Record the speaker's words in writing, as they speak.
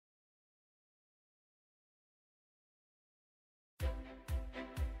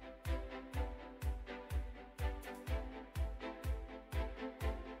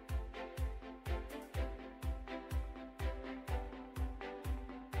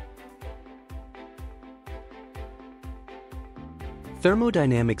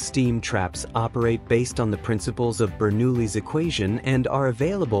Thermodynamic steam traps operate based on the principles of Bernoulli's equation and are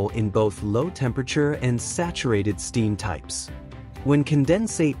available in both low-temperature and saturated steam types. When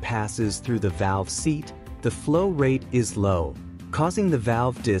condensate passes through the valve seat, the flow rate is low, causing the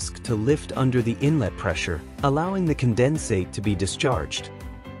valve disc to lift under the inlet pressure, allowing the condensate to be discharged.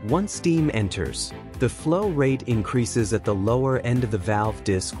 Once steam enters, the flow rate increases at the lower end of the valve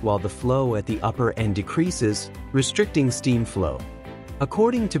disc while the flow at the upper end decreases, restricting steam flow.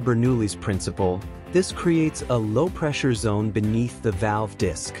 According to Bernoulli's principle, this creates a low-pressure zone beneath the valve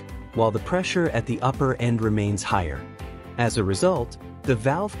disc, while the pressure at the upper end remains higher. As a result, the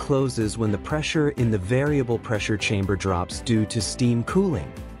valve closes when the pressure in the variable pressure chamber drops due to steam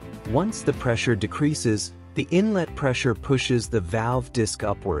cooling. Once the pressure decreases, the inlet pressure pushes the valve disc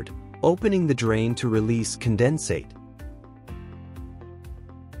upward, opening the drain to release condensate.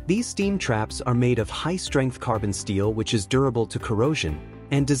 These steam traps are made of high-strength carbon steel which is durable to corrosion,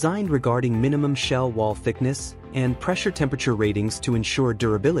 and designed regarding minimum shell wall thickness and pressure temperature ratings to ensure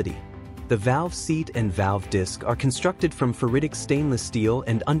durability. The valve seat and valve disc are constructed from ferritic stainless steel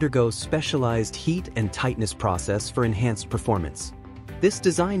and undergo specialized heat and tightness process for enhanced performance. This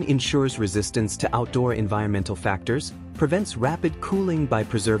design ensures resistance to outdoor environmental factors, prevents rapid cooling by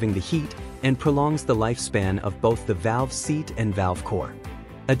preserving the heat, and prolongs the lifespan of both the valve seat and valve core.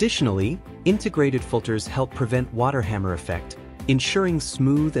 Additionally, integrated filters help prevent water hammer effect, ensuring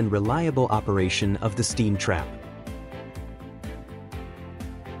smooth and reliable operation of the steam trap.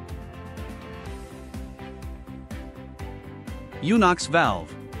 UNOX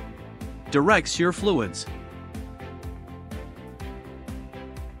valve directs your fluids.